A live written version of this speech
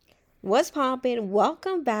What's poppin'?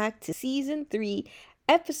 Welcome back to season 3,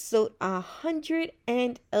 episode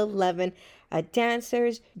 111, A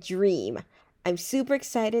Dancer's Dream. I'm super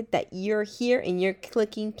excited that you're here and you're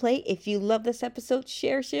clicking play. If you love this episode,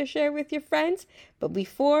 share with your friends. But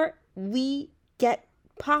before we get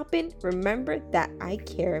poppin', remember that I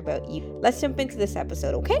care about you. Let's jump into this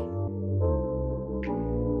episode, okay?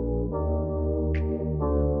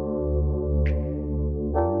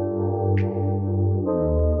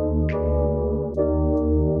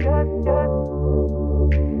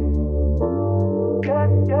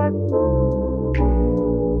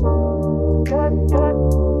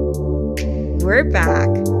 We're back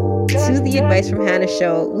to the Advice from Hannah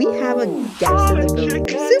show. We have a guest in the building. I'm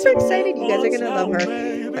super excited. You guys are going to love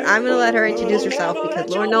her. But I'm going to let her introduce herself because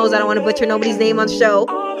Lord knows I don't want to butcher nobody's name on the show.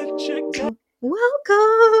 So,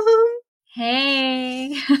 welcome.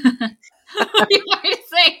 Hey. What do you want me to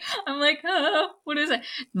say? I'm like, what is it?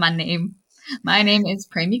 My name is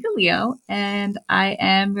Premika Leo, and I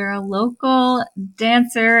am your local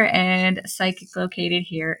dancer and psychic located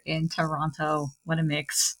here in Toronto. What a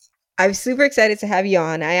mix. I'm super excited to have you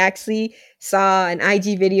on. I actually saw an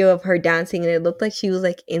IG video of her dancing, and it looked like she was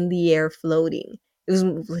like in the air floating. It was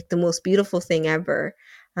like the most beautiful thing ever.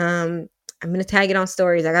 I'm going to tag it on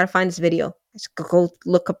stories. I got to find this video. Just go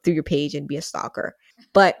look up through your page and be a stalker.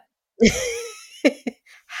 But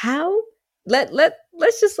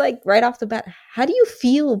let's just like right off the bat, how do you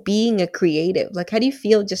feel being a creative? Like, how do you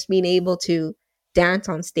feel just being able to dance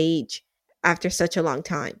on stage after such a long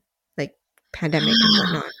time? Like pandemic and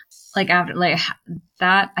whatnot. Like after like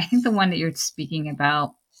that, I think the one that you're speaking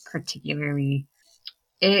about particularly,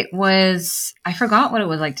 I forgot what it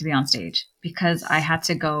was like to be on stage because I had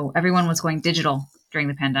to go, everyone was going digital during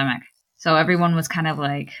the pandemic. So everyone was kind of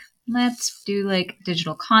like, let's do like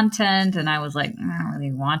digital content. And I was like, I don't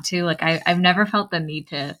really want to. Like I've never felt the need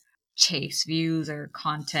to chase views or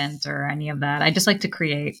content or any of that. I just like to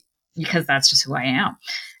create because that's just who I am.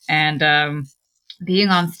 And being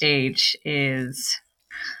on stage is,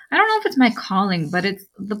 I don't know if it's my calling, but it's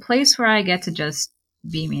the place where I get to just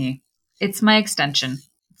be me. It's my extension.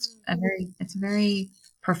 It's a very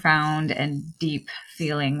profound and deep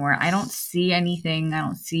feeling where I don't see anything. I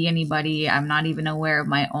don't see anybody. I'm not even aware of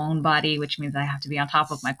my own body, which means I have to be on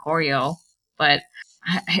top of my choreo. But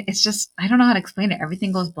it's just, I don't know how to explain it.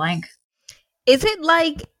 Everything goes blank. Is it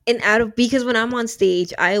like because when I'm on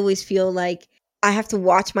stage, I always feel like I have to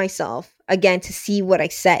watch myself again to see what I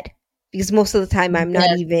said. Because most of the time I'm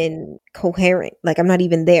not even coherent. Like I'm not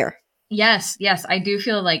even there. Yes. I do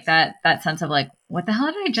feel like that sense of like, what the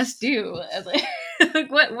hell did I just do?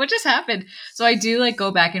 Like, what just happened? So I do like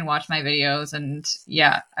go back and watch my videos, and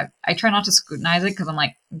yeah, I try not to scrutinize it because I'm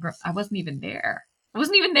like, I wasn't even there.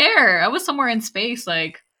 I was somewhere in space.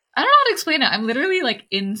 Like, I don't know how to explain it. I'm literally like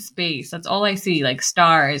in space. That's all I see, like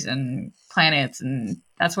stars and planets, and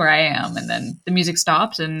that's where I am. And then the music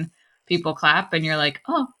stops and people clap, and you're like,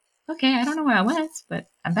 oh, okay, I don't know where I was, but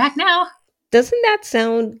I'm back now. Doesn't that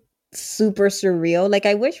sound super surreal? Like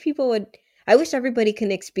I wish everybody can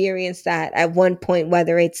experience that at one point,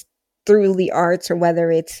 whether it's through the arts or whether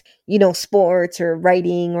it's, sports or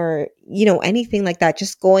writing or, anything like that,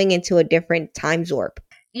 just going into a different time warp.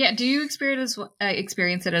 Yeah. Do you experience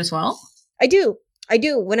it as well? I do.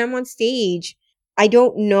 When I'm on stage, I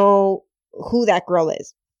don't know who that girl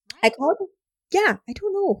is. I called her. Yeah, I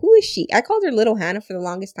don't know. Who is she? I called her Little Hannah for the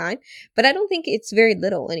longest time, but I don't think it's very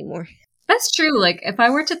little anymore. That's true. Like, if I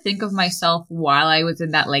were to think of myself while I was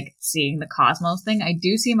in that, like, seeing the cosmos thing, I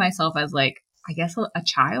do see myself as, like, I guess a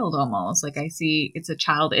child almost. Like, I see it's a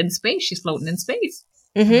child in space. She's floating in space.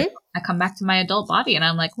 Mm-hmm. I come back to my adult body and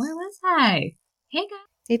I'm like, where was I? Hey, guys.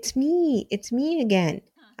 It's me. It's me again.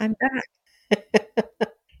 I'm back.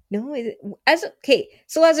 No,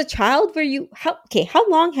 so as a child, how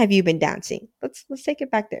long have you been dancing? Let's take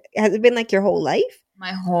it back there. Has it been like your whole life?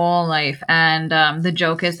 My whole life. And the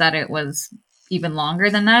joke is that it was even longer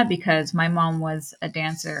than that because my mom was a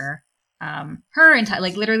dancer. Her entire,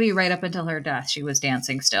 like literally right up until her death, she was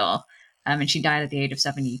dancing still. And she died at the age of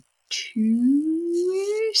 71,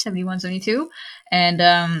 72.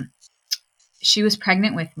 And she was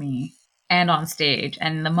pregnant with me and on stage.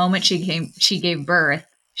 And the moment she gave birth,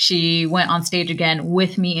 she went on stage again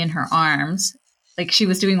with me in her arms. Like she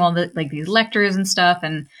was doing all the like these lectures and stuff,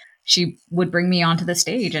 and she would bring me onto the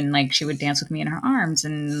stage and like she would dance with me in her arms,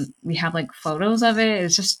 and we have like photos of it.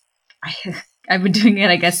 It's just I've been doing it,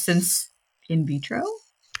 I guess, since in vitro,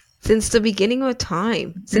 since the beginning of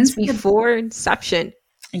time, since before inception.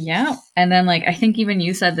 Yeah. And then like I think even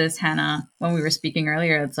you said this, Hannah, when we were speaking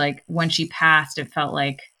earlier. It's like when she passed, it felt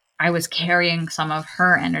like I was carrying some of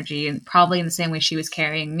her energy, and probably in the same way she was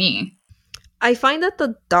carrying me. I find that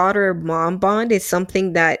the daughter mom bond is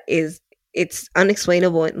something that is it's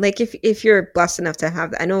unexplainable. Like if you're blessed enough to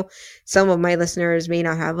have that, I know some of my listeners may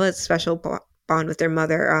not have a special bond with their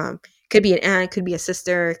mother. Could be an aunt, could be a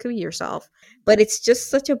sister, could be yourself, but it's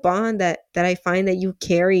just such a bond that I find that you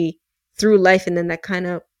carry through life, and then that kind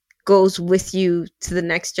of goes with you to the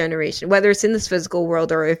next generation, whether it's in this physical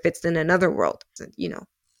world or if it's in another world. You know.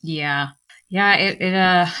 Yeah.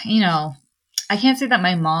 Yeah, I can't say that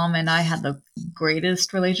my mom and I had the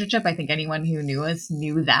greatest relationship. I think anyone who knew us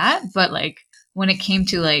knew that. But like when it came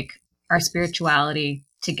to like our spirituality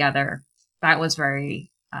together, that was very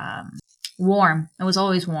warm. It was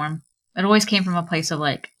always warm. It always came from a place of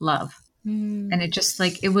like love. And it just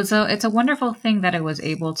like it's a wonderful thing that it was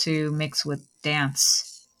able to mix with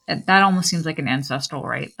dance. That almost seems like an ancestral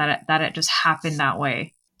right that it just happened that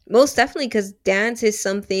way. Most definitely, because dance is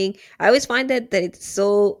something I always find that it's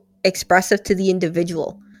so expressive to the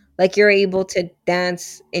individual. Like you're able to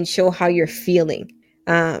dance and show how you're feeling.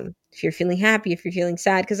 If you're feeling happy, if you're feeling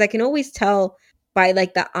sad, because I can always tell by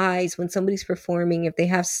like the eyes when somebody's performing. If they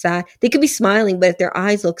have sad, they could be smiling, but if their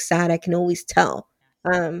eyes look sad, I can always tell.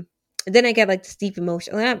 Then I get like this deep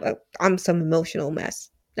emotion. I'm some emotional mess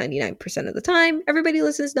 99% of the time. Everybody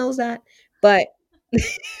listens knows that, but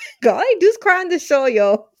God, I do cry on the show,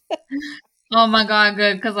 yo. Oh my god,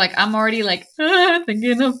 good. Because like I'm already like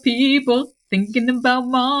thinking of people, thinking about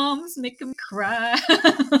moms, make them cry.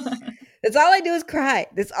 That's all I do is cry.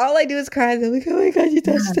 That's all I do is cry. I'm like, oh my god, you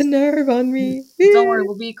touched a nerve on me. Don't worry,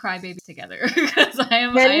 we'll be crybabies together because I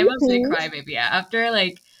am a big crybaby. Yeah,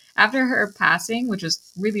 after her passing, which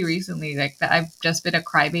was really recently, like I've just been a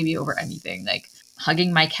crybaby over anything. Like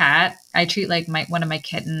hugging my cat, I treat like one of my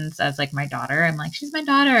kittens as like my daughter. I'm like, she's my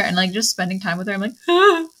daughter, and like just spending time with her. I'm like,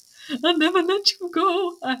 I'll never let you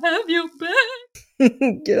go. I have your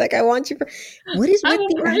back. You're like, I want you. What is with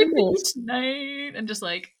the animals tonight? And just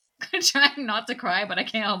like trying not to cry, but I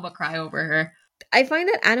can't help but cry over her. I find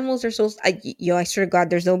that animals are so. I swear to God,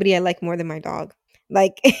 there's nobody I like more than my dog.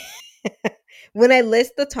 Like, when I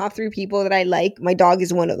list the top 3 people that I like, my dog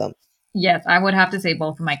is one of them. Yes, I would have to say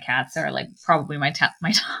both of my cats are like probably my top.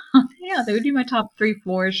 Yeah, they would be my top 3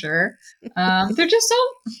 for sure. They're just so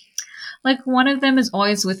like one of them is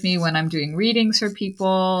always with me when I'm doing readings for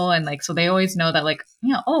people, and like so they always know that like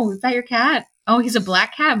oh, is that your cat? Oh, he's a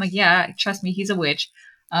black cat. I'm like, yeah, trust me, he's a witch.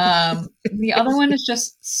 The other one is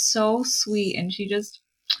just so sweet, and she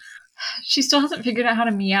still hasn't figured out how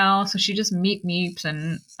to meow, so she just meeps,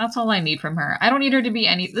 and that's all I need from her. I don't need her to be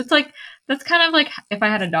it's like that's kind of like if I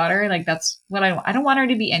had a daughter, like that's what I don't want her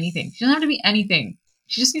to be anything. She doesn't have to be anything.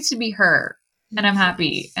 She just needs to be her, and I'm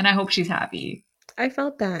happy, and I hope she's happy. I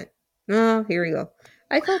felt that. Oh, here we go.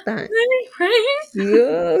 I felt that.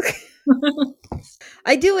 Right?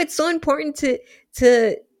 I do. It's so important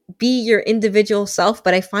to be your individual self,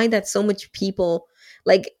 but I find that so much people,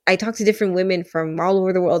 like I talk to different women from all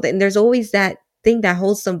over the world, and there's always that thing that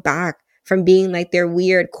holds them back from being like their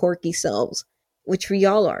weird, quirky selves, which we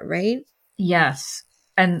all are, right? Yes.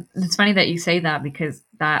 And it's funny that you say that because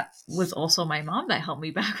that was also my mom that held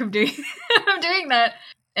me back from doing that.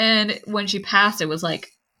 And when she passed, it was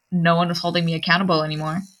like no one was holding me accountable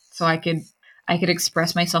anymore. So I could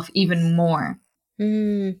express myself even more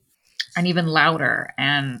and even louder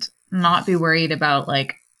and not be worried about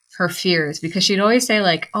like her fears, because she'd always say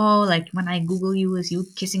like, oh, like when I Google you, is you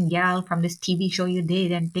kissing gal from this TV show you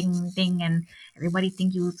did and ding, and everybody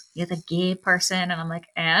think you're the gay person. And I'm like,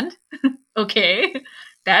 and okay,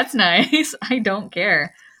 that's nice. I don't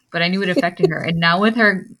care. But I knew it affected her. And now with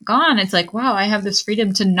her gone, it's like, wow, I have this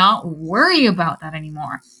freedom to not worry about that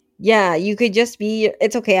anymore. Yeah, you could just be.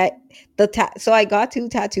 It's okay. So I got 2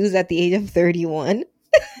 tattoos at the age of 31.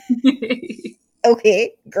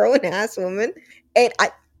 Okay, grown ass woman, and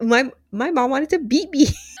my mom wanted to beat me.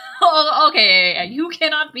 Oh, okay. You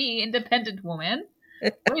cannot be independent, woman.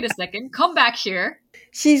 Wait a second. Come back here.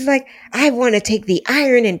 She's like, I want to take the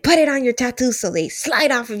iron and put it on your tattoos so they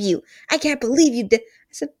slide off of you. I can't believe you did.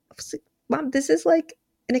 I was like, Mom, this is like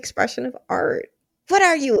an expression of art. What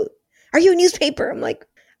are you? Are you a newspaper? I'm like,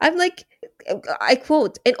 I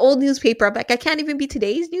quote an old newspaper. I'm like, I can't even be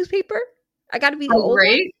today's newspaper. I got to be the old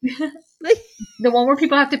right? one. Like, the one where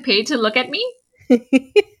people have to pay to look at me.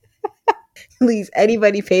 Please,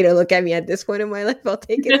 anybody pay to look at me at this point in my life, I'll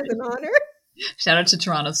take it as an honor. Shout out to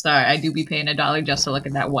Toronto Star. I do be paying $1 just to look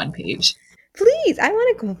at that one page. Please, I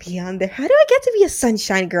want to go beyond there. How do I get to be a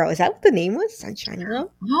sunshine girl? Is that what the name was? Sunshine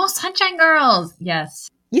girl? Oh, Sunshine Girls. Yes.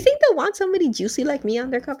 You think they'll want somebody juicy like me on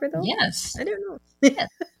their cover, though? Yes. I don't know. Yes.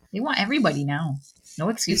 They want everybody now. No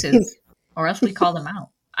excuses. Or else we call them out.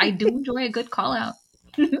 I do enjoy a good call out.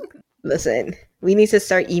 Listen, we need to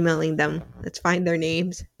start emailing them. Let's find their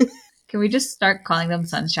names. Can we just start calling them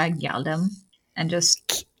Sunshine Galdem and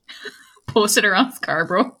just post it around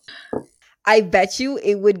Scarborough? I bet you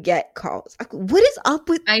it would get calls. What is up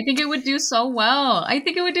with? I think it would do so well. I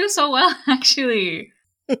think it would do so well, actually.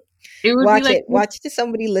 It would Watch be like, it. Watch to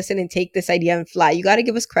somebody listen and take this idea and fly. You got to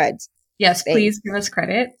give us creds. yes, Thanks. please give us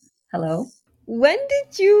credit. Hello. When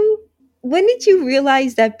did you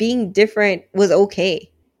realize that being different was okay?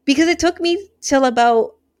 Because it took me till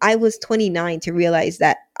about I was 29 to realize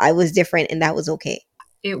that I was different and that was okay.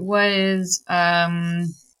 It was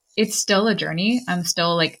it's still a journey. I'm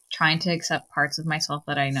still like trying to accept parts of myself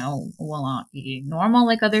that I know will not be normal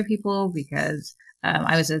like other people because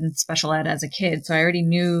I was in special ed as a kid, so I already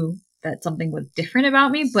knew that something was different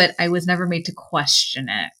about me, but I was never made to question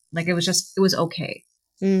it. Like it was okay.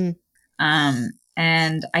 Mm.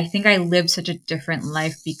 And I think I lived such a different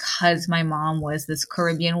life because my mom was this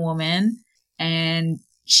Caribbean woman and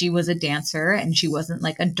she was a dancer and she wasn't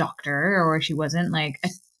like a doctor or she wasn't like a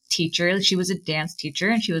teacher. She was a dance teacher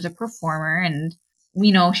and she was a performer and,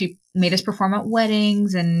 you know, she made us perform at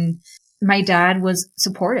weddings and my dad was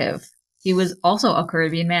supportive. He was also a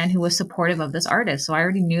Caribbean man who was supportive of this artist. So I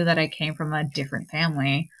already knew that I came from a different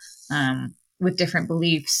family, with different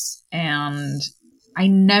beliefs and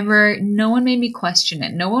no one made me question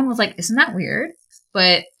it. No one was like, isn't that weird?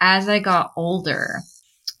 But as I got older,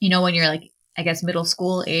 you know, when you're like, I guess middle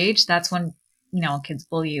school age, that's when, you know, kids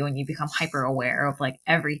bully you and you become hyper aware of like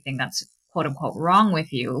everything that's quote unquote wrong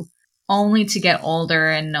with you, only to get older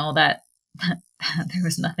and know that there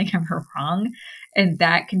was nothing ever wrong. And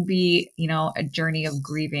that can be, you know, a journey of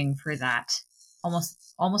grieving for that,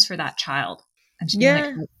 almost for that child. And just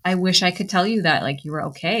being like, I wish I could tell you that like you were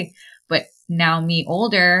okay. But now me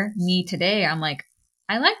today, I'm like,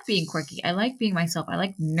 I like being quirky. I like being myself. I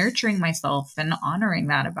like nurturing myself and honoring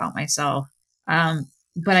that about myself.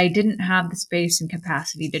 But I didn't have the space and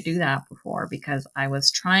capacity to do that before because I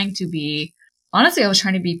was trying to be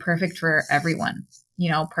perfect for everyone,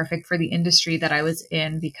 you know, perfect for the industry that I was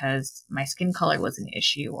in because my skin color was an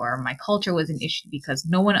issue or my culture was an issue because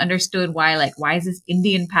no one understood why is this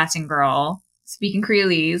Indian passing girl speaking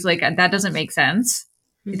Creolese? Like that doesn't make sense.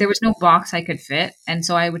 Mm-hmm. There was no box I could fit. And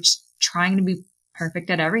so I was trying to be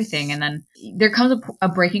perfect at everything. And then there comes a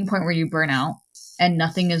breaking point where you burn out and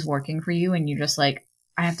nothing is working for you. And you just like,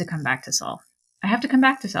 I have to come back to self. I have to come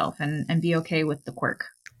back to self and be okay with the quirk.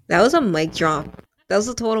 That was a mic drop. That was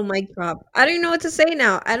a total mic drop. I don't even know what to say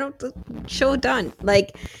now. Show done.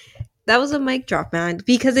 Like, that was a mic drop, man.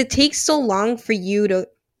 Because it takes so long for you to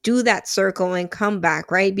do that circle and come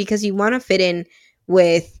back, right? Because you want to fit in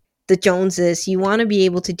with the Joneses. You want to be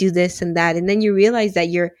able to do this and that. And then you realize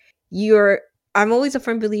that I'm always a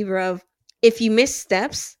firm believer of if you miss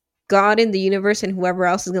steps, God in the universe and whoever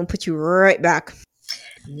else is going to put you right back.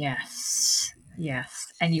 Yes.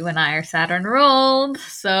 And you and I are Saturn ruled,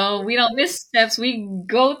 so we don't miss steps. We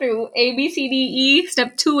go through A, B, C, D, E,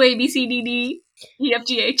 step 2, A, B, C, D, D, E, F,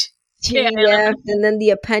 G, H. Yeah, and then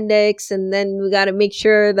the appendix, and then we got to make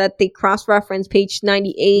sure that they cross-reference page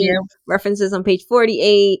 98, references on page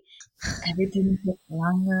 48. Everything gets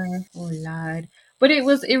longer. Oh, Lord. But it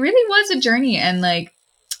really was a journey, and like,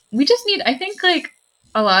 we just need, I think like,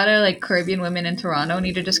 a lot of like Caribbean women in Toronto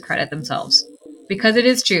need to just credit themselves. Because it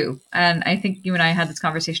is true. And I think you and I had this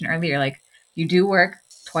conversation earlier. Like, you do work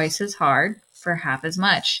twice as hard for half as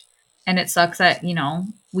much. And it sucks that, you know,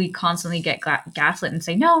 we constantly get gaslit and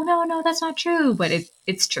say, no, that's not true. But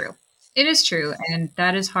it's true. It is true. And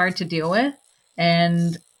that is hard to deal with.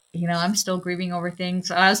 And, you know, I'm still grieving over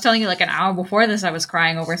things. I was telling you like an hour before this, I was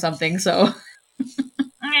crying over something. So.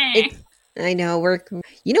 I know.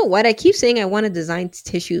 You know what? I keep saying I want to design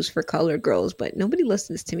tissues for colored girls, but nobody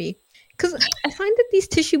listens to me. Because I find that these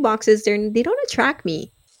tissue boxes, they don't attract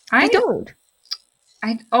me. I don't.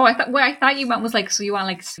 I thought you meant was like, so you want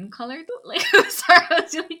like skin colored? Like, sorry, I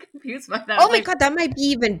was really confused by that. Oh my God, that might be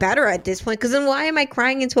even better at this point. Because then why am I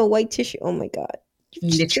crying into a white tissue? Oh my God.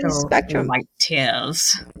 Literal spectrum. White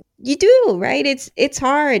tears. You do, right? It's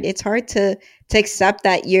hard. It's hard to accept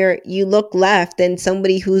that you look left and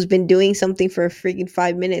somebody who's been doing something for a freaking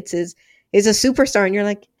 5 minutes is a superstar and you're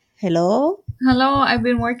like, Hello, I've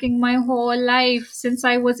been working my whole life since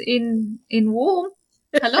I was in womb.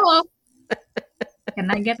 Hello.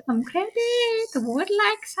 Can I get some credit? Would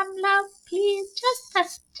like some love, please.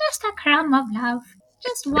 Just a crumb of love.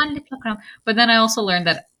 Just one little crumb. But then I also learned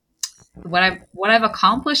that what I've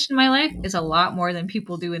accomplished in my life is a lot more than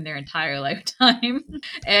people do in their entire lifetime.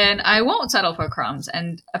 And I won't settle for crumbs.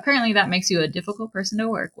 And apparently that makes you a difficult person to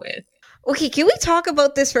work with. Okay, can we talk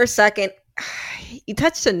about this for a second? you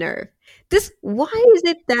touched a nerve. Why is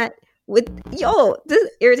it that this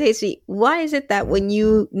irritates me. Why is it that when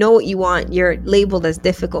you know what you want, you're labeled as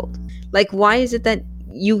difficult? Like, why is it that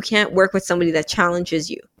you can't work with somebody that challenges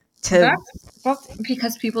you to? That's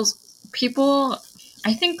because people,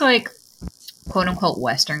 I think, like, quote unquote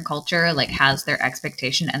Western culture, like, has their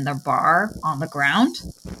expectation and their bar on the ground.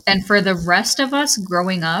 And for the rest of us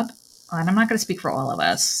growing up, and I'm not going to speak for all of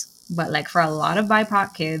us, but like for a lot of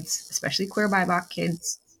BIPOC kids, especially queer BIPOC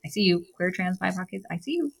kids, I see you, queer trans BIPOC kids, I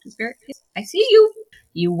see you, Two-Spirit kids, I see you.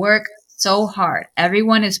 You work so hard.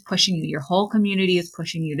 Everyone is pushing you. Your whole community is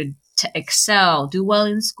pushing you to excel, do well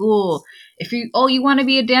in school. If you want to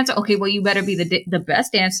be a dancer, okay, well, you better be the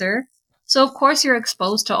best dancer. So of course you're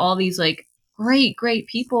exposed to all these like great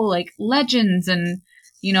people, like legends and,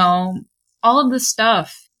 you know, all of this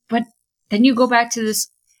stuff. But then you go back to this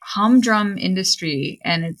humdrum industry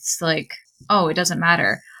and it's like, oh, it doesn't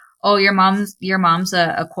matter. Oh, your mom's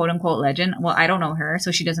a quote unquote legend. Well, I don't know her,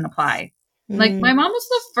 so she doesn't apply. Like, my mom was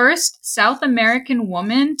the first South American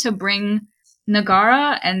woman to bring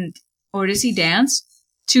Nagara and Odissi dance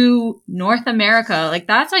to North America. Like,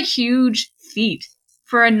 that's a huge feat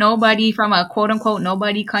for a nobody from a quote unquote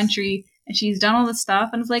nobody country. And she's done all this stuff.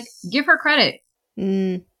 And it's like, give her credit.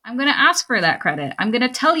 I'm going to ask for that credit. I'm going to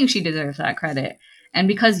tell you she deserves that credit. And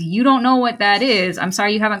because you don't know what that is, I'm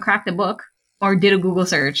sorry you haven't cracked a book or did a Google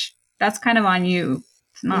search. That's kind of on you.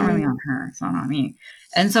 It's not really on her. It's not on me.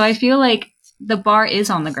 And so I feel like the bar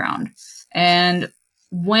is on the ground. And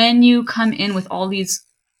when you come in with all these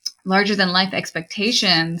larger than life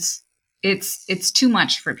expectations, it's too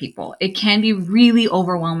much for people. It can be really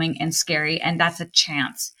overwhelming and scary, and that's a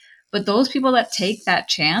chance. But those people that take that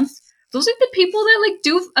chance, those are the people that like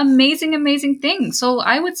do amazing things. So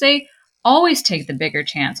I would say always take the bigger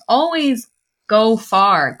chance. Always go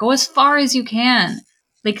far. Go as far as you can.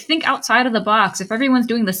 Like, think outside of the box. If everyone's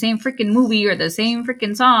doing the same freaking movie or the same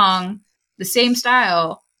freaking song, the same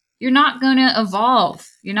style, you're not gonna evolve.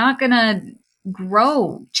 You're not gonna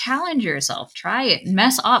grow. Challenge yourself. Try it.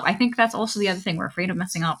 Mess up. I think that's also the other thing. We're afraid of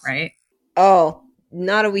messing up, right? Oh,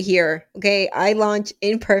 not over here. Okay, I launched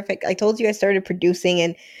Imperfect. I told you I started producing,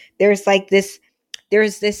 and there's this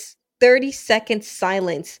 30-second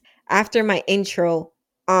silence after my intro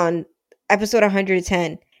on episode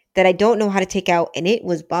 110 that I don't know how to take out, and it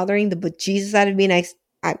was bothering the bejesus out of me. And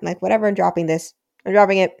I'm like, whatever, I'm dropping this. I'm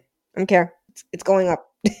dropping it. I don't care. It's going up.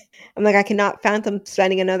 I'm like, I cannot fathom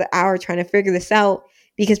spending another hour trying to figure this out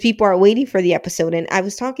because people are waiting for the episode. And I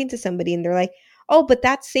was talking to somebody and they're like, oh, but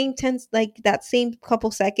that same that same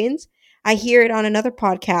couple seconds, I hear it on another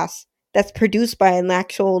podcast that's produced by an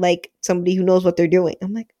actual, like, somebody who knows what they're doing.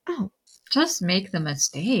 I'm like, oh. Just make the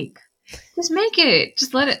mistake. Just make it.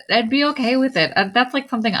 Just let it. I'd be okay with it. That's like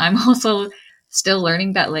something I'm also still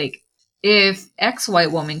learning, that like, if X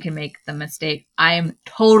white woman can make the mistake, I am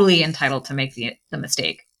totally entitled to make the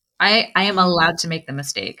mistake. I am allowed to make the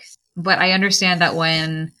mistake. But I understand that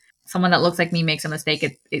when someone that looks like me makes a mistake,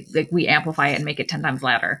 it like, we amplify it and make it 10 times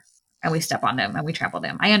louder. And we step on them and we trample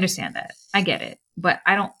them. I understand that. I get it. But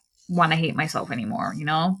I don't want to hate myself anymore, you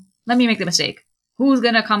know? Let me make the mistake. Who's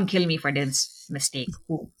gonna come kill me for this mistake?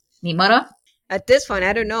 Who? Me mother? At this point,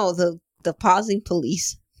 I don't know. The pausing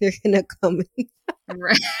police, they're gonna come in.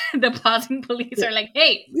 The pausing police are like,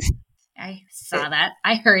 hey, I saw that.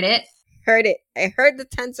 I heard it. Heard it. I heard the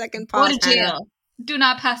 10-second pause. Go to jail. Do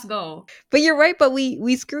not pass go. But you're right, but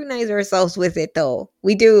we scrutinize ourselves with it, though.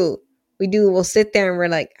 We do. We'll sit there and we're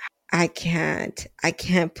like, I can't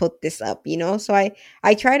put this up, you know? So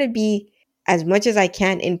I try to be as much as I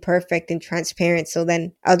can imperfect and transparent so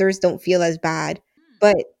then others don't feel as bad.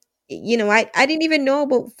 But, you know, I didn't even know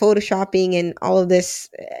about photoshopping and all of this.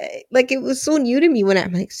 Like, it was so new to me when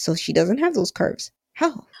I'm like, so she doesn't have those curves.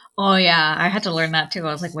 How? Oh, yeah. I had to learn that, too.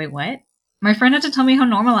 I was like, wait, what? My friend had to tell me how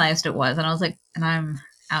normalized it was. And I was like, and I'm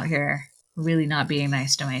out here really not being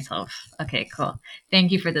nice to myself. Okay, cool.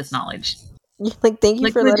 Thank you for this knowledge. Like, thank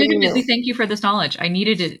you for letting me know. Thank you for this knowledge. I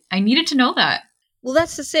needed it. I needed to know that. Well,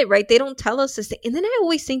 that's just it, right? They don't tell us this thing. And then I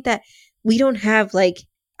always think that we don't have, like,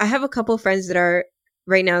 I have a couple of friends that are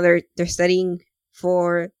right now, they're studying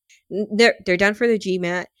for, they're done for their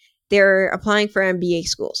GMAT. They're applying for MBA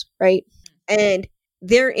schools, right? And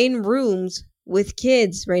they're in rooms with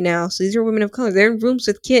kids right now. So these are women of color. They're in rooms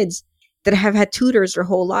with kids that have had tutors their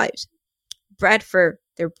whole lives.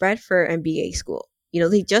 They're bred for MBA school. You know,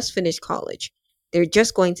 they just finished college. They're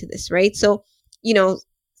just going to this, right? So, you know,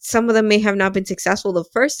 some of them may have not been successful the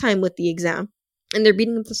first time with the exam and they're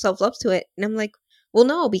beating themselves up to it. And I'm like, well,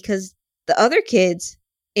 no, because the other kids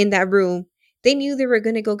in that room, they knew they were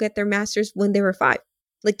going to go get their master's when they were 5.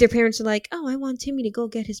 Like, their parents are like, oh, I want Timmy to go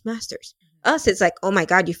get his master's. Us, it's like, oh my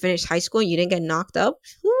God, you finished high school and you didn't get knocked up?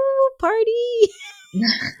 Woo, party.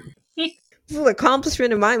 This is an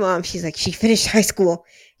accomplishment of my mom. She's like, she finished high school.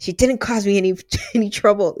 She didn't cause me any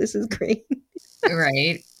trouble. This is great.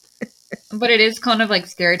 Right. But it is kind of like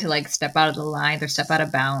scary to like step out of the line or step out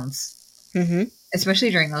of bounds, especially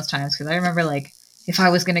during those times. Because I remember like if I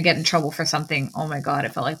was going to get in trouble for something, oh my God,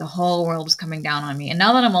 it felt like the whole world was coming down on me. And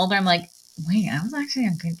now that I'm older, I'm like, wait, I was actually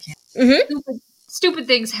a good kid. Stupid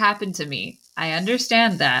things happened to me. I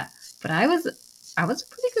understand that, but I was a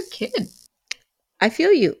pretty good kid. I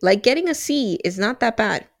feel you. Like getting a C is not that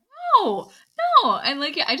bad. No. And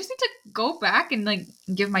like, I just need to go back and like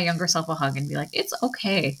give my younger self a hug and be like, it's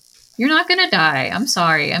okay. You're not going to die. I'm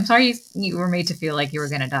sorry. I'm sorry you were made to feel like you were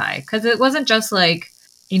going to die. Because it wasn't just like,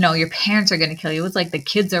 you know, your parents are going to kill you. It was like the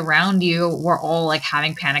kids around you were all like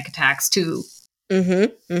having panic attacks too.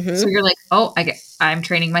 So you're like, oh, I'm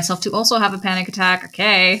training myself to also have a panic attack.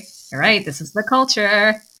 Okay. All right. This is the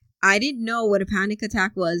culture. I didn't know what a panic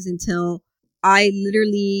attack was until I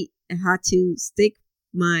literally had to stick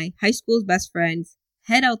my high school's best friend's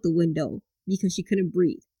head out the window because she couldn't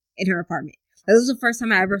breathe in her apartment. That was the first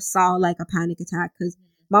time I ever saw like a panic attack because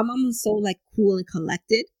my mom was so like cool and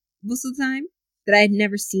collected most of the time that I had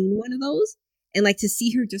never seen one of those. And like to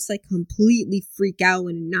see her just like completely freak out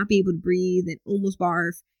and not be able to breathe and almost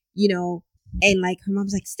barf, you know, and like her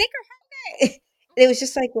mom's like, stick her head. And it was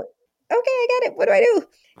just like, okay, I get it. What do I do?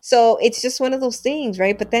 So it's just one of those things,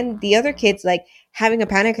 right? But then the other kids, like having a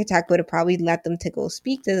panic attack would have probably led them to go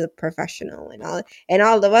speak to the professional and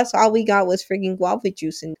all of us, all we got was freaking guava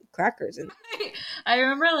juice and crackers. And I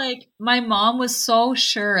remember like my mom was so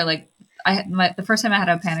sure, like the first time I had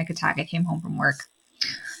a panic attack, I came home from work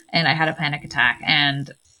and I had a panic attack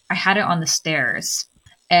and I had it on the stairs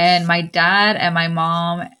and my dad and my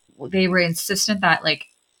mom, they were insistent that like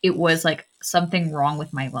it was like something wrong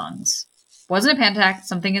with my lungs. Wasn't a panic attack.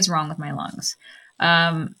 Something is wrong with my lungs.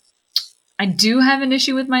 I do have an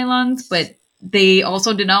issue with my lungs, but they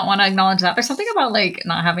also did not want to acknowledge that. There's something about like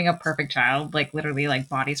not having a perfect child, like literally like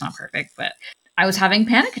body's not perfect, but I was having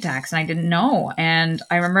panic attacks and I didn't know. And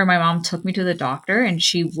I remember my mom took me to the doctor and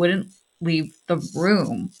she wouldn't leave the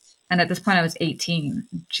room. And at this point I was 18.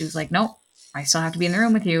 She was like, nope, I still have to be in the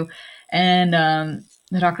room with you. And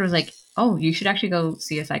the doctor was like, oh, you should actually go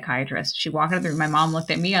see a psychiatrist. She walked out of the room. My mom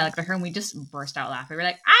looked at me. I looked at her and we just burst out laughing. We were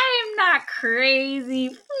like, I am not crazy.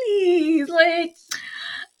 Please. Like,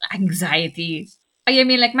 anxiety. Oh, you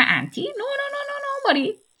mean like my auntie? No,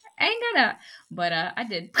 buddy. I ain't gonna. But I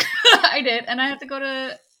did. I did. And I had to go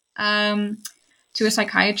to a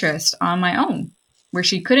psychiatrist on my own where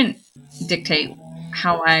she couldn't dictate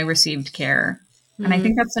how I received care. And I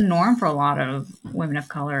think that's the norm for a lot of women of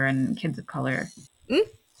color and kids of color.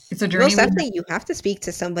 It's a journey. Most definitely, you have to speak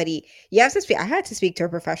to somebody. You have to speak. I had to speak to a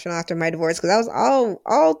professional after my divorce because I was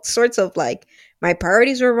all sorts of like my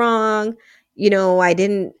priorities were wrong. You know,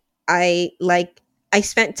 I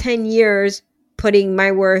spent 10 years putting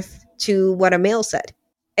my worth to what a male said,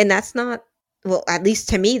 and that's not, well, at least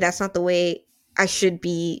to me, that's not the way I should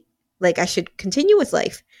be. Like, I should continue with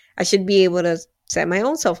life. I should be able to set my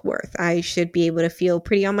own self-worth. I should be able to feel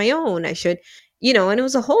pretty on my own. I should. You know, and it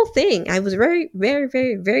was a whole thing. I was very, very,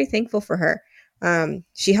 very, very thankful for her.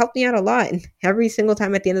 She helped me out a lot. And every single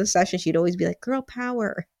time at the end of the session, she'd always be like, girl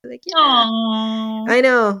power. Like, yeah. Aww. I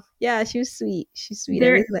know. Yeah, she was sweet. She's sweet.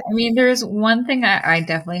 There's one thing I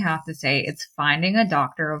definitely have to say. It's finding a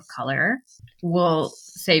doctor of color will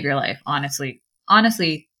save your life, honestly.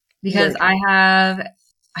 Because I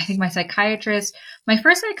think my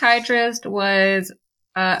first psychiatrist was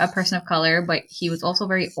a person of color, but he was also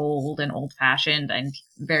very old and old-fashioned and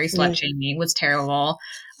very slut-shaming. It was terrible.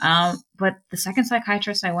 But the second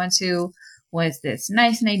psychiatrist I went to was this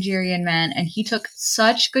nice Nigerian man, and he took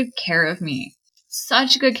such good care of me.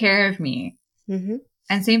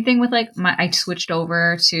 And same thing with like I switched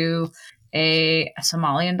over to a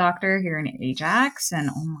Somalian doctor here in Ajax, and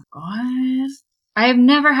oh my God, I have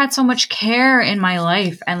never had so much care in my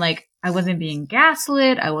life. And like, I wasn't being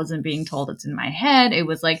gaslit. I wasn't being told it's in my head. It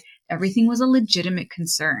was like everything was a legitimate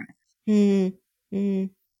concern. And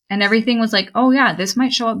everything was like, oh yeah, this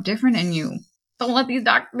might show up different in you. Don't let these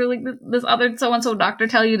doctors, like this other so-and-so doctor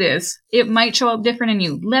tell you this. It might show up different in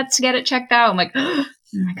you. Let's get it checked out. I'm like, oh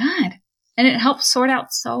my God. And it helps sort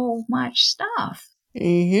out so much stuff.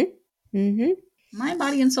 My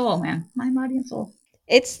body and soul, man. My body and soul.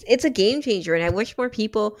 It's a game changer. And I wish more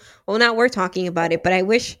people, well, now we're talking about it, but I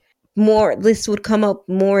wish more this would come up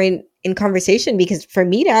more in conversation, because for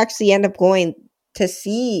me to actually end up going to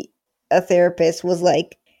see a therapist was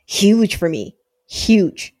like huge for me.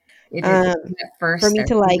 Huge. It is Um, at for first me their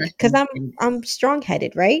to like, because progression. I'm strong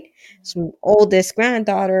headed, right? So oldest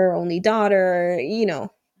granddaughter, only daughter,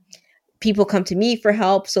 people come to me for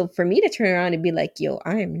help. So for me to turn around and be like, yo,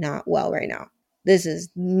 I am not well right now. This is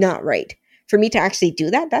not right. For me to actually do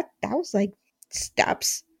that was like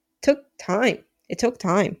steps. Took time. It took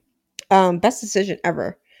time. Best decision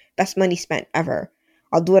ever. Best money spent ever.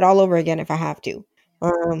 I'll do it all over again if I have to.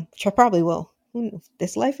 Which I probably will. Who knows?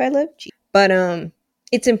 This life I live. Gee. But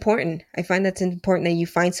it's important. I find that's important that you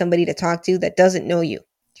find somebody to talk to that doesn't know you.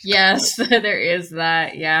 Yes, there is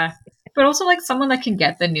that. Yeah. But also, like, someone that can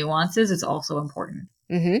get the nuances is also important.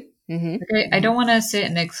 Mm-hmm. Mm-hmm. Like, I don't want to sit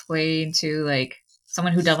and explain to, like,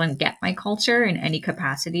 someone who doesn't get my culture in any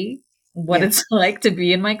capacity what Yeah. it's like to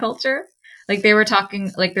be in my culture. Like, they were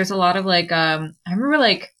talking, like, there's a lot of, like, I remember,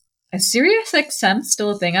 like, a Sirius XM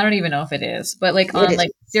still a thing. I don't even know if it is, but like It on is.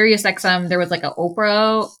 like Sirius XM, there was like an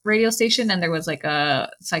Oprah radio station, and there was like a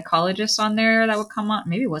psychologist on there that would come on.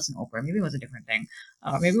 Maybe it wasn't Oprah. Maybe it was a different thing.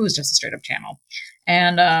 Maybe it was just a straight up channel.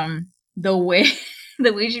 And the way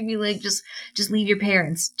the way she'd be like, just leave your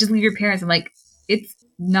parents, just leave your parents. I'm like, it's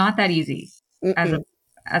not that easy as a Mm-mm.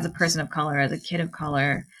 as a person of color, as a kid of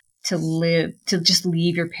color, to just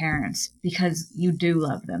leave your parents because you do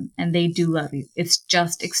love them and they do love you. It's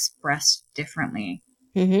just expressed differently.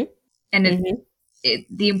 Mm-hmm. And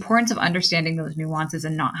Mm-hmm. the importance of understanding those nuances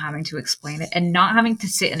and not having to explain it and not having to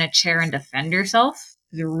sit in a chair and defend yourself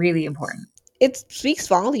is really important. It speaks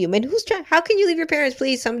volume. And who's trying? How can you leave your parents?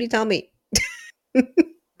 Please, somebody tell me.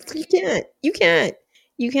 You can't. You can't.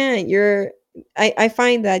 You can't. I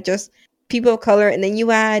find that just people of color, and then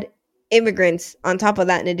you add immigrants on top of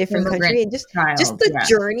that in a different Immigrant country, and just child, the yeah,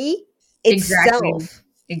 journey exactly, itself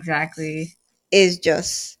exactly, is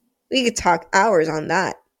just. We could talk hours on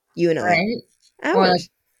that. You and I, right? Or like hours.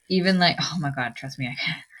 even like, oh my god, trust me, I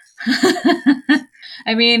can't.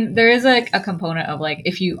 I mean, there is like a component of like,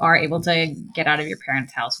 if you are able to get out of your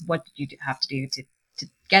parents' house, what did you have to do to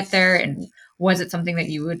get there? And was it something that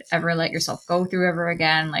you would ever let yourself go through ever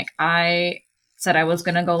again? Like, I said I was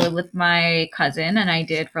going to go live with my cousin, and I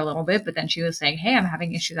did for a little bit, but then she was saying, hey, I'm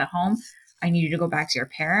having issues at home. I need you to go back to your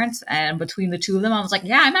parents. And between the two of them, I was like,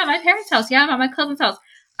 yeah, I'm at my parents' house. Yeah, I'm at my cousin's house.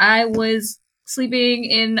 I was sleeping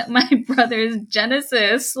in my brother's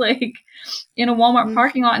Genesis, like in a Walmart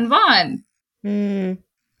parking lot in Vaughan. Mm,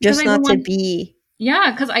 Because just I didn't not to want, be.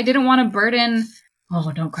 yeah, because I didn't want to burden.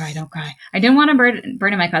 Oh, don't cry, don't cry. I didn't want to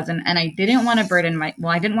burden my cousin, and I didn't want to burden my.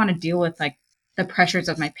 Well, I didn't want to deal with like the pressures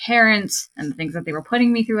of my parents and the things that they were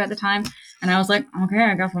putting me through at the time. And I was like, okay,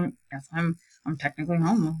 I guess I'm technically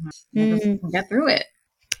home. We'll just Mm. get through it.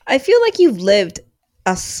 I feel like you've lived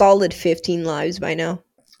a solid 15 lives by now.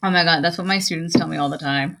 Oh my god, that's what my students tell me all the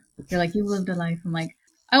time. They're like, you lived a life. I'm like,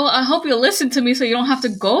 I hope you'll listen to me so you don't have to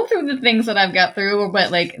go through the things that I've got through.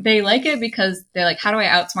 But like, they like it because they're like, how do I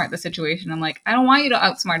outsmart the situation? I'm like, I don't want you to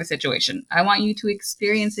outsmart a situation. I want you to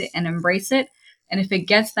experience it and embrace it. And if it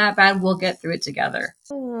gets that bad, we'll get through it together.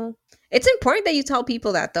 Oh. It's important that you tell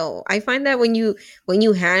people that though. I find that when you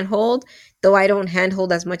handhold, though I don't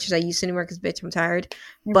handhold as much as I used to anymore because bitch, I'm tired.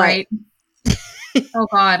 But Right. Oh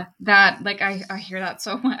god, that like I hear that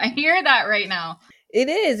so much. I hear that right now. it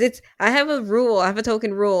is. I have a rule. I have a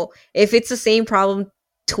token rule. If it's the same problem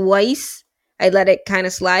twice, I let it kind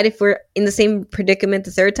of slide. If we're in the same predicament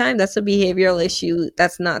the third time, that's a behavioral issue.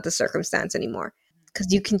 That's not the circumstance anymore.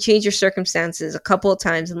 Because you can change your circumstances a couple of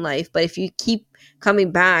times in life, but if you keep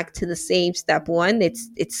coming back to the same step one, it's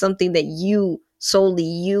something that you solely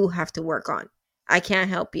you have to work on. I can't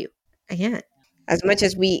help you. I can't. As much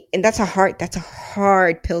as and that's a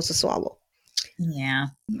hard pill to swallow. Yeah.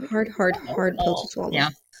 Hard pill to swallow. Yeah.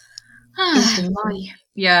 Interesting.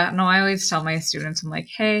 Yeah, no, I always tell my students, I'm like,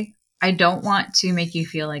 hey, I don't want to make you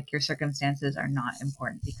feel like your circumstances are not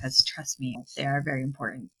important because trust me, they are very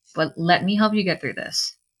important. But let me help you get through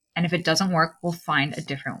this. And if it doesn't work, we'll find a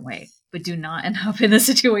different way. But do not end up in the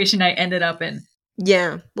situation I ended up in.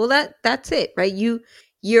 Yeah. Well, that's it, right?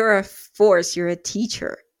 You're a force. You're a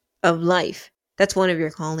teacher of life. That's one of your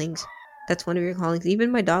callings. That's one of your callings.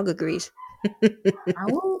 Even my dog agrees.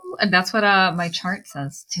 Oh, and that's what my chart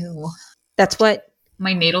says too. That's what.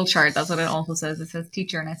 My natal chart, that's what it also says. It says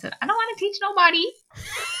teacher. And I said, I don't want to teach nobody.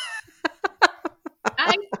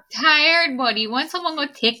 I'm tired, buddy. Want someone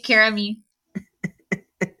to take care of me.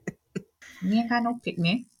 Me ain't got no pick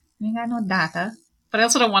me. Me ain't got no data. But I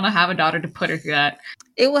also don't want to have a daughter to put her through that.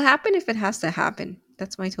 It will happen if it has to happen.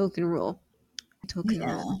 That's my token rule.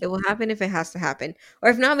 Yeah. It will happen if it has to happen. Or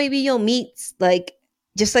if not, maybe you'll meet like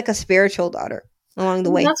just like a spiritual daughter along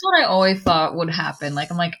the way. That's what I always thought would happen. Like,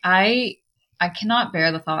 I'm like, I cannot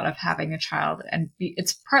bear the thought of having a child. And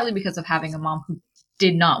it's partly because of having a mom who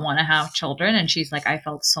did not want to have children. And she's like, I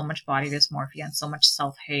felt so much body dysmorphia and so much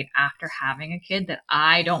self-hate after having a kid that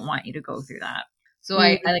I don't want you to go through that. So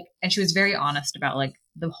I like, and she was very honest about like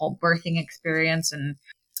the whole birthing experience and,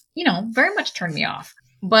 you know, very much turned me off.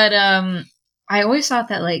 But I always thought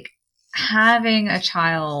that like having a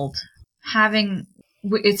child,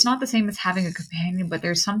 it's not the same as having a companion, but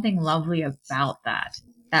there's something lovely about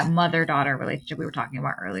that mother-daughter relationship we were talking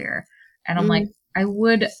about earlier. And I'm like, I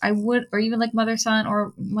would, or even like mother-son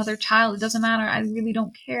or mother-child, it doesn't matter. I really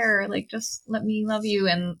don't care. Like, just let me love you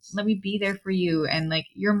and let me be there for you. And like,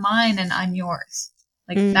 you're mine and I'm yours.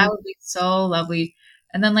 Like, that would be so lovely.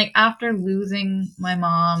 And then like, after losing my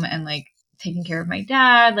mom and like taking care of my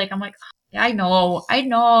dad, like, I'm like, yeah, I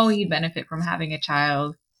know you'd benefit from having a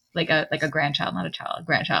child, like a grandchild, not a child, a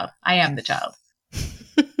grandchild. I am the child.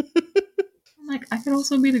 I'm like, I could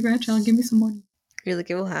also be the grandchild. Give me some money. You're like,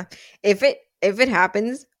 it will happen. If it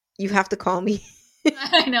happens, you have to call me.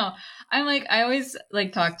 I know. I'm like, I always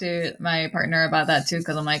like talk to my partner about that too,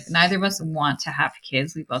 because I'm like, neither of us want to have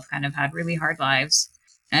kids. We both kind of had really hard lives,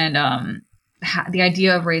 and the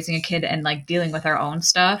idea of raising a kid and like dealing with our own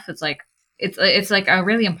stuff, it's like a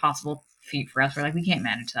really impossible feat for us. We're like, we can't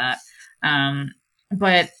manage that.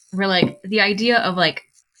 But we're like, the idea of like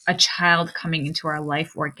a child coming into our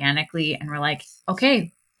life organically, and we're like,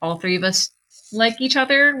 okay, all three of us like each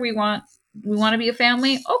other. We want to be a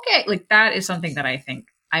family. Okay. Like, that is something that I think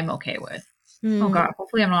I'm okay with. Oh God,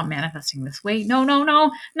 hopefully I'm not manifesting this way. No,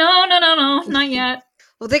 not yet.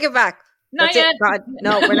 We'll take it back. Not yet. God.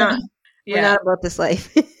 No, we're not. Yeah. We're not about this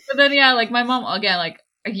life. But then, yeah, like my mom, again, like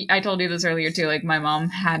I told you this earlier too, like my mom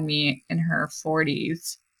had me in her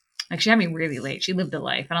 40s. Like, she had me really late. She lived a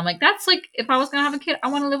life. And I'm like, that's like, if I was going to have a kid, I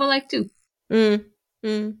want to live a life too.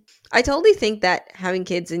 I totally think that having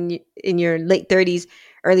kids in your late 30s,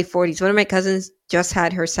 early 40s. One of my cousins just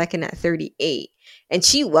had her second at 38, and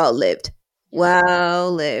she well lived.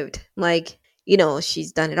 Like, you know,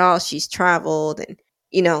 she's done it all. She's traveled, and,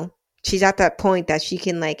 you know, she's at that point that she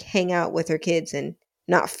can like hang out with her kids and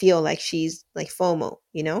not feel like she's like FOMO,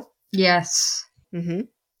 you know? Yes. Mm-hmm.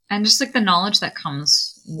 And just like the knowledge that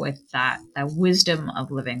comes with that wisdom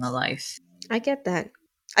of living a life. I get that.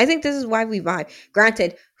 I think this is why we vibe.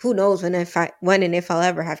 Granted, who knows when and if I'll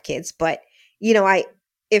ever have kids, but, you know,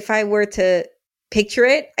 if I were to picture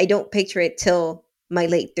it, I don't picture it till my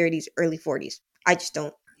late 30s, early 40s. I just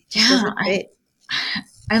don't. Yeah. I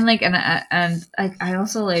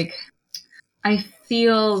also like, I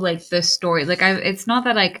feel like the story, like it's not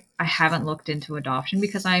that like I haven't looked into adoption,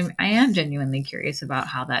 because I am genuinely curious about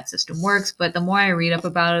how that system works. But the more I read up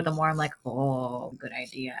about it, the more I'm like, oh, good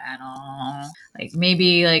idea at all. Like,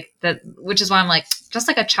 maybe like that, which is why I'm like, just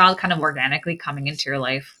like a child kind of organically coming into your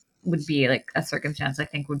life would be like a circumstance I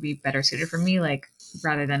think would be better suited for me, like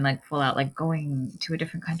rather than like full out like going to a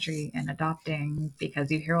different country and adopting,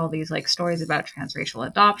 because you hear all these like stories about transracial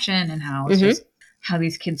adoption and how it's just how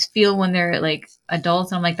these kids feel when they're like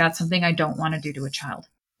adults. And I'm like, that's something I don't want to do to a child.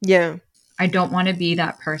 Yeah. I don't want to be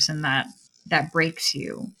that person that breaks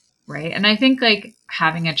you. Right. And I think like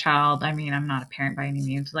having a child, I mean, I'm not a parent by any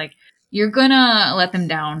means, like you're gonna let them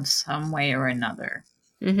down some way or another.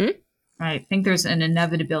 I think there's an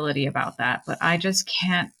inevitability about that, but I just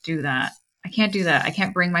can't do that. I can't do that. I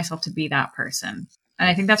can't bring myself to be that person. And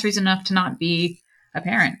I think that's reason enough to not be a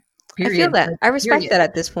parent. Period. I feel that. I respect that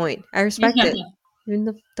at this point. I respect it.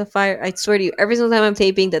 Even the fire, I swear to you, every single time I'm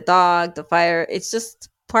taping, the dog, the fire, it's just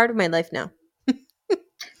part of my life now.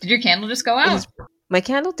 Did your candle just go out? My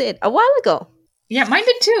candle did a while ago. Yeah, mine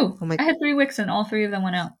did too. I had 3 wicks and all 3 of them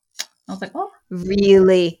went out. I was like, oh.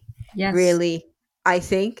 Really? Yes. Really? I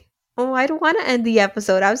think, I don't want to end the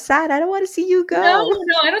episode. I'm sad. I don't want to see you go. No,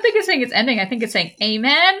 I don't think it's saying it's ending. I think it's saying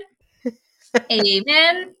amen.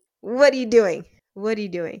 Amen. What are you doing?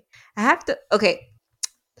 I have to, okay.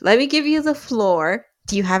 Let me give you the floor.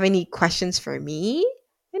 Do you have any questions for me?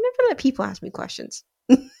 I never let people ask me questions.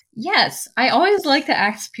 Yes. I always like to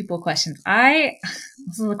ask people questions.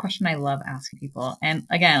 This is a question I love asking people. And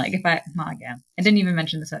again, like I didn't even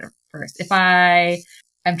mention this at first. If I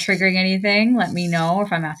am triggering anything, let me know.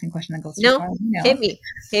 If I'm asking a question that goes too far, hit me.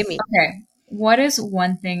 Okay. What is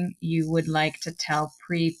one thing you would like to tell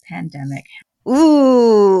pre-pandemic?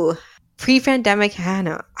 Ooh, pre-pandemic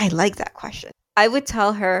Hannah. I like that question. I would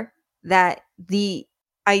tell her that the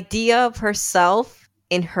idea of herself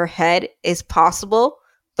in her head is possible,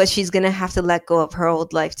 but she's going to have to let go of her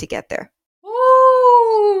old life to get there.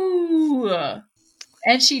 Ooh.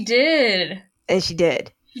 And she did. She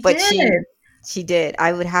did.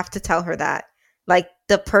 I would have to tell her that. Like,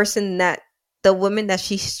 the woman that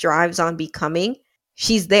she strives on becoming,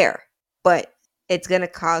 she's there. But it's gonna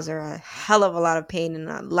cause her a hell of a lot of pain and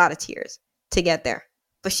a lot of tears to get there.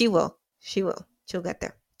 But she will. She will. She'll get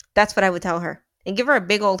there. That's what I would tell her. And give her a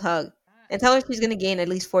big old hug. And tell her she's gonna gain at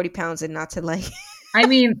least 40 pounds and not to like I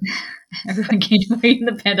mean, everyone gained weight in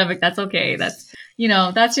the pandemic. That's okay. That's,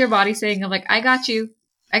 that's your body saying, I'm like, I got you.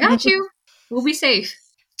 I got you. We'll be safe.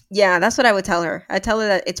 Yeah, that's what I would tell her. I tell her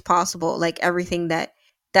that it's possible, like everything that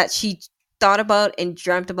she thought about and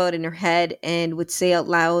dreamt about in her head and would say out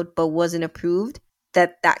loud but wasn't approved,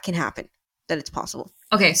 that can happen. That it's possible.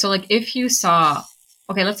 Okay, so like if you saw,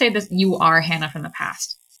 okay, let's say this, you are Hannah from the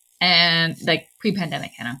past and like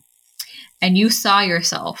pre-pandemic Hannah, and you saw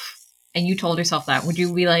yourself and you told yourself that, would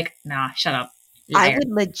you be like, nah, shut up, liar? I would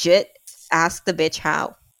legit ask the bitch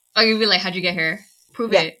how. Oh, you'd be like, how'd you get here?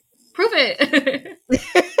 Prove Yeah. it. Prove it.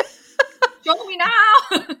 Show me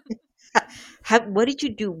now. What did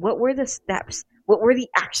you do? What were the steps? What were the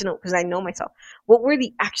actionable? Because I know myself. What were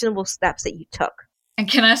the actionable steps that you took? And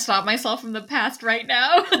can I stop myself from the past right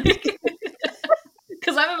now?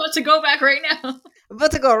 Because I'm about to go back right now. I'm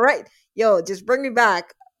about to go right. Yo, just bring me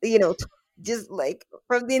back. Just like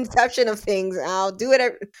from the inception of things. I'll do it.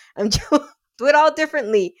 Do it all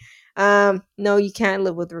differently. No, you can't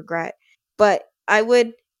live with regret. But I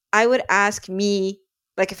would ask me,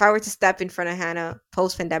 like, if I were to step in front of Hannah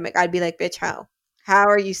post pandemic, I'd be like, bitch, how? How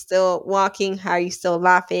are you still walking? How are you still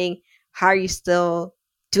laughing? How are you still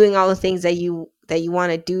doing all the things that you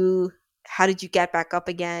want to do? How did you get back up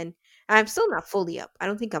again? I'm still not fully up. I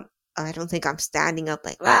don't think I'm standing up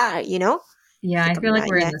like, Yeah, I feel like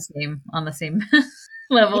we're on the same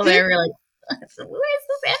level there. We're like, where's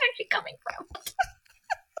this energy coming from?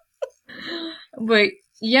 But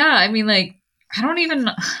yeah, I mean, like, I don't even,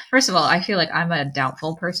 first of all, I feel like I'm a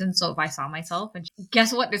doubtful person. So if I saw myself and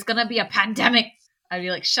guess what, there's going to be a pandemic, I'd be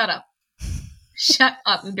like, shut up. Shut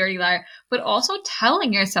up, you dirty liar. But also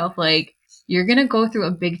telling yourself, like, you're going to go through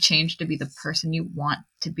a big change to be the person you want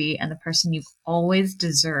to be and the person you've always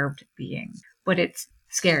deserved being. But it's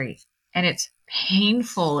scary and it's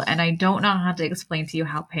painful. And I don't know how to explain to you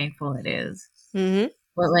how painful it is. Mm-hmm.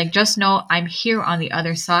 But like, just know I'm here on the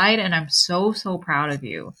other side and I'm so, so proud of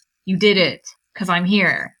you. You did it because I'm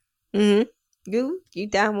here. Mm-hmm. You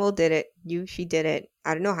damn well did it. She did it.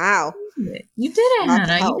 I don't know how. You did it,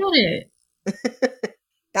 Hannah. You did it.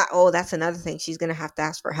 That's another thing. She's going to have to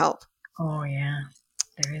ask for help. Oh, yeah.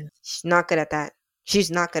 There is. She's not good at that.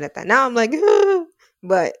 Now I'm like,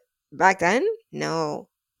 but back then, no.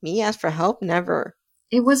 Me ask for help? Never.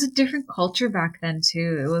 It was a different culture back then,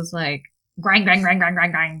 too. It was like, grind.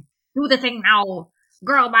 Do the thing now.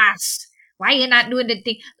 Girl boss. Why are you not doing the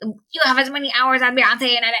thing? You have as many hours on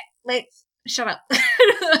Beyonce and like, shut up.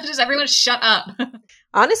 Just everyone shut up.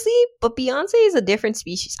 Honestly, but Beyonce is a different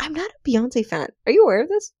species. I'm not a Beyonce fan. Are you aware of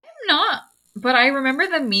this? I'm not. But I remember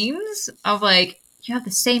the memes of like, you have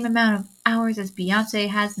the same amount of hours as Beyonce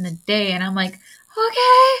has in a day. And I'm like, okay.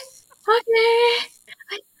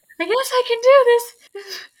 I guess I can do this.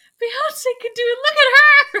 Beyonce can do it. Look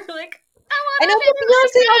at her. Like, I know, but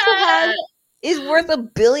Beyonce also is worth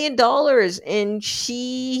 $1 billion, and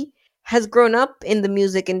she has grown up in the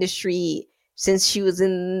music industry since she was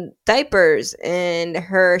in diapers, and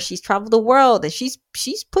she's traveled the world, and she's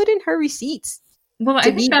put in her receipts. Well,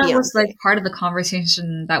 I think that was like part of the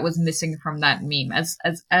conversation that was missing from that meme.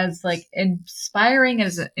 As like inspiring,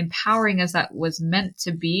 as empowering as that was meant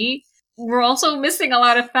to be, we're also missing a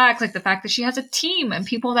lot of facts, like the fact that she has a team and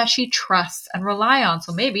people that she trusts and rely on.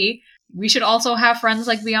 So maybe we should also have friends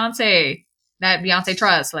like Beyonce that Beyonce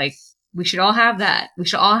trusts. Like, we should all have that. We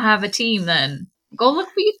should all have a team then. Go look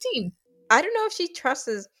for your team. I don't know if she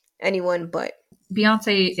trusts anyone, but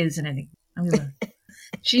Beyonce is an enigma.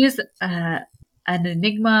 She is an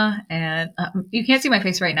enigma, and you can't see my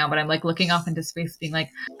face right now, but I'm like looking off into space being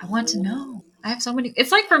like, I want to know. I have so many.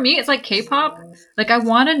 It's like, for me, it's like K-pop. Like, I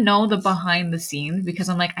want to know the behind the scenes because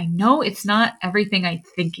I'm like, I know it's not everything I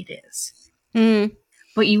think it is.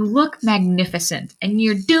 But you look magnificent and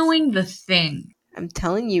you're doing the thing. I'm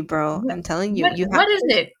telling you, bro. I'm telling you. What is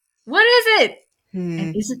it? What is it?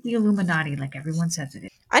 And is it the Illuminati like everyone says it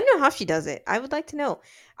is? I don't know how she does it. I would like to know.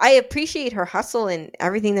 I appreciate her hustle and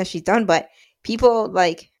everything that she's done, but people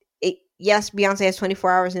like it. Yes, Beyonce has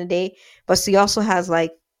 24 hours in a day, but she also has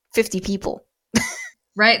like 50 people.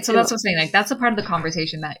 Right. So that's what I'm saying. Like, that's a part of the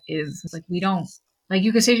conversation that is like, we don't, like,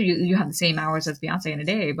 you could say you have the same hours as Beyonce in a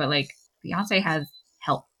day, but like, Beyonce has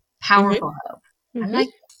help, powerful help.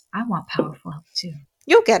 I want powerful help too.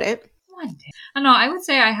 You'll get it one day. I know. I would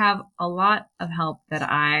say I have a lot of help that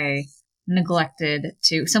I neglected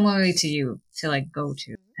to, similarly to you, to like go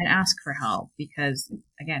to and ask for help because,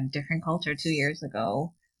 again, different culture 2 years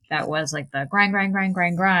ago. that was like the grind, grind, grind,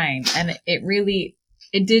 grind, grind. And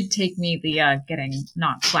it did take me the getting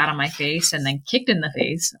knocked flat on my face and then kicked in the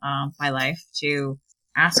face by life to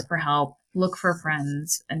ask for help, look for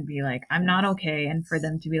friends, and be like, I'm not okay. And for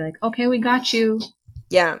them to be like, okay, we got you.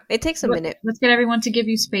 Yeah, it takes a minute. Let's get everyone to give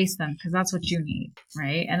you space then, because that's what you need,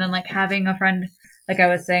 right? And then like having a friend, like I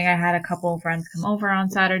was saying, I had a couple of friends come over on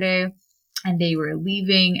Saturday and they were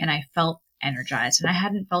leaving and I felt energized. And I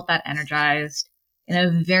hadn't felt that energized in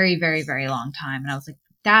a very, very, very long time. And I was like,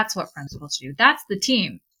 that's what friends are supposed to do. That's the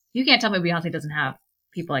team. You can't tell me Beyonce doesn't have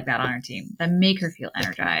people like that on her team that make her feel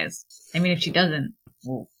energized. I mean, if she doesn't,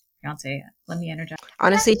 well, Beyonce, let me energize.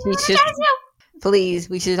 Honestly, she should. Please,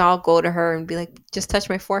 we should all go to her and be like, just touch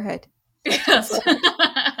my forehead. Yes.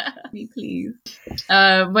 Me, please.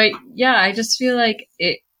 But yeah, I just feel like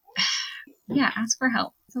it. Yeah, ask for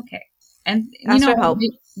help. It's okay. And Ask for help.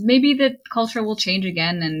 Maybe the culture will change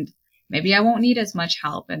again, and maybe I won't need as much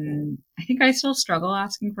help. And I think I still struggle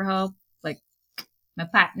asking for help. Like my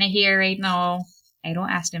partner here right now, I don't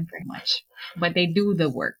ask them very much, but they do the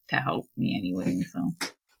work to help me anyway. So.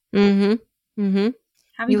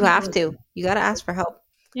 You have to. You got to ask for help.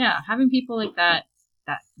 Yeah, having people like that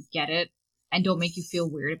get it and don't make you feel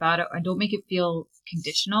weird about it, or don't make it feel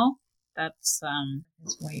conditional. That's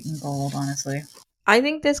it's weight in gold, honestly. I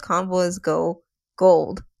think this convo is gold,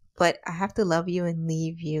 but I have to love you and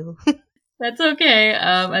leave you. That's okay.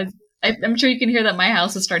 I'm sure you can hear that my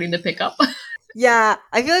house is starting to pick up. Yeah,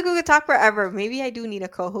 I feel like we could talk forever. Maybe I do need a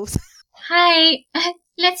co-host. Hi,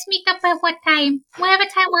 let's meet up at what time? Whatever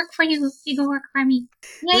time work for you, it will work for me.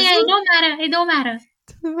 Yeah, it don't matter. It don't matter.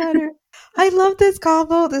 Doesn't matter. I love this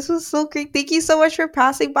combo. This was so great. Thank you so much for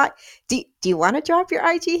passing by. Do you want to drop your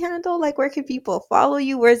IG handle? Like, where can people follow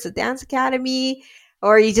you? Where's the Dance Academy?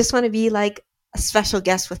 Or you just want to be like a special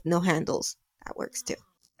guest with no handles? That works too.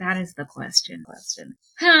 That is the question.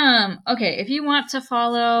 Okay, if you want to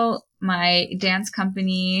follow my dance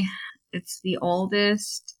company, it's the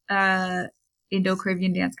oldest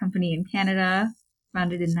Indo-Caribbean dance company in Canada,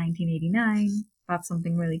 founded in 1989. That's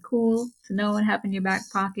something really cool to know and have in your back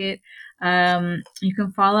pocket. You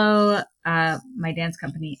can follow my dance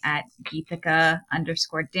company at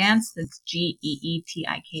Geetika_dance. That's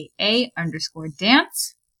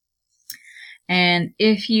GEETIKA_dance. And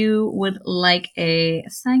if you would like a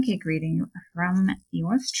psychic reading from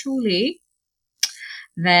yours truly,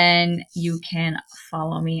 then you can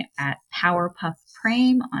follow me at Powerpuff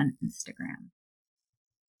Prame on Instagram.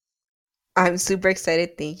 I'm super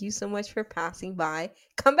excited. Thank you so much for passing by.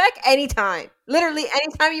 Come back anytime. Literally,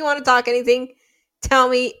 anytime you want to talk anything, tell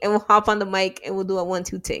me and we'll hop on the mic and we'll do a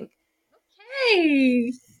 1-2 ting.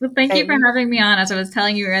 Okay. Well, thank you for having me on. As I was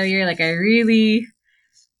telling you earlier, like I really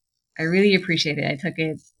appreciate it. I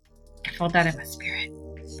felt that in my spirit.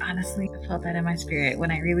 Honestly, I felt that in my spirit when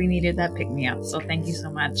I really needed that pick-me-up. So thank you so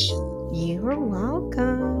much. You're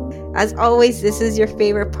welcome. As always, this is your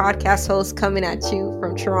favorite podcast host coming at you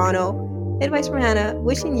from Toronto. Advice from Hannah,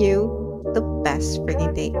 wishing you the best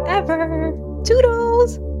freaking day ever.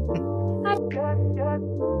 Toodles!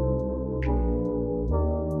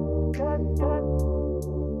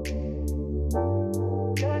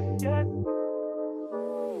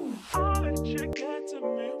 I'll let you get to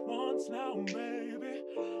me once now, baby.